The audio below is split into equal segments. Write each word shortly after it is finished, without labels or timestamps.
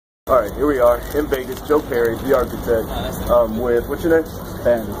Alright, here we are in Vegas. Joe Perry, the architect, with, what's your name?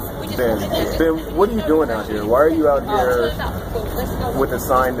 Ben. Ben, what are you doing out here? Why are you out here with a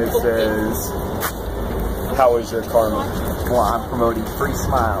sign that says, how is your karma? Well, I'm promoting free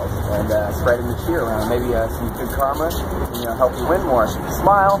smiles and spreading the cheer around. Maybe some good karma, help you win more.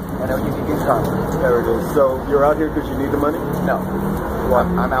 Smile, and it'll give you good karma. There it is. So you're out here because you need the money? No.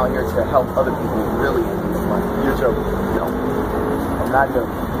 I'm out here to help other people who really need the money. You're joking? No. I'm not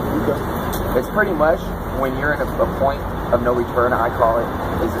joking. Okay. It's pretty much when you're in a point of no return, I call it,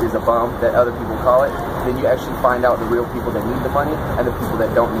 is a bum that other people call it, then you actually find out the real people that need the money and the people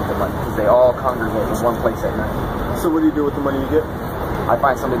that don't need the money, because they all congregate in one place at night. So what do you do with the money you get? I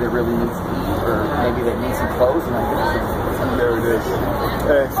find somebody that really needs to eat, or maybe that needs some clothes, and I give it to them. There it is.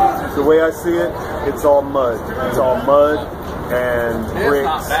 Hey, the way I see it, it's all mud. It's all mud and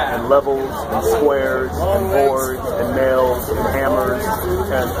bricks and levels and squares and boards and nails and hammers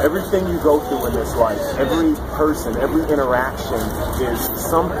and everything you go through in this life. Every person, every interaction is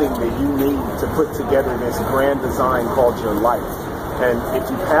something that you need to put together this grand design called your life. And if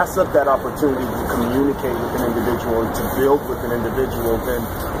you pass up that opportunity to communicate with an individual and to build with an individual, then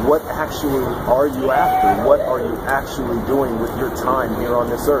what actually are you after? What are you actually doing with your time here on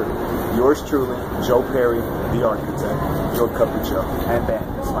this earth? Yours truly, Joe Perry, the architect. Your cup of Joe. And Ben,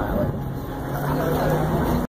 smiling.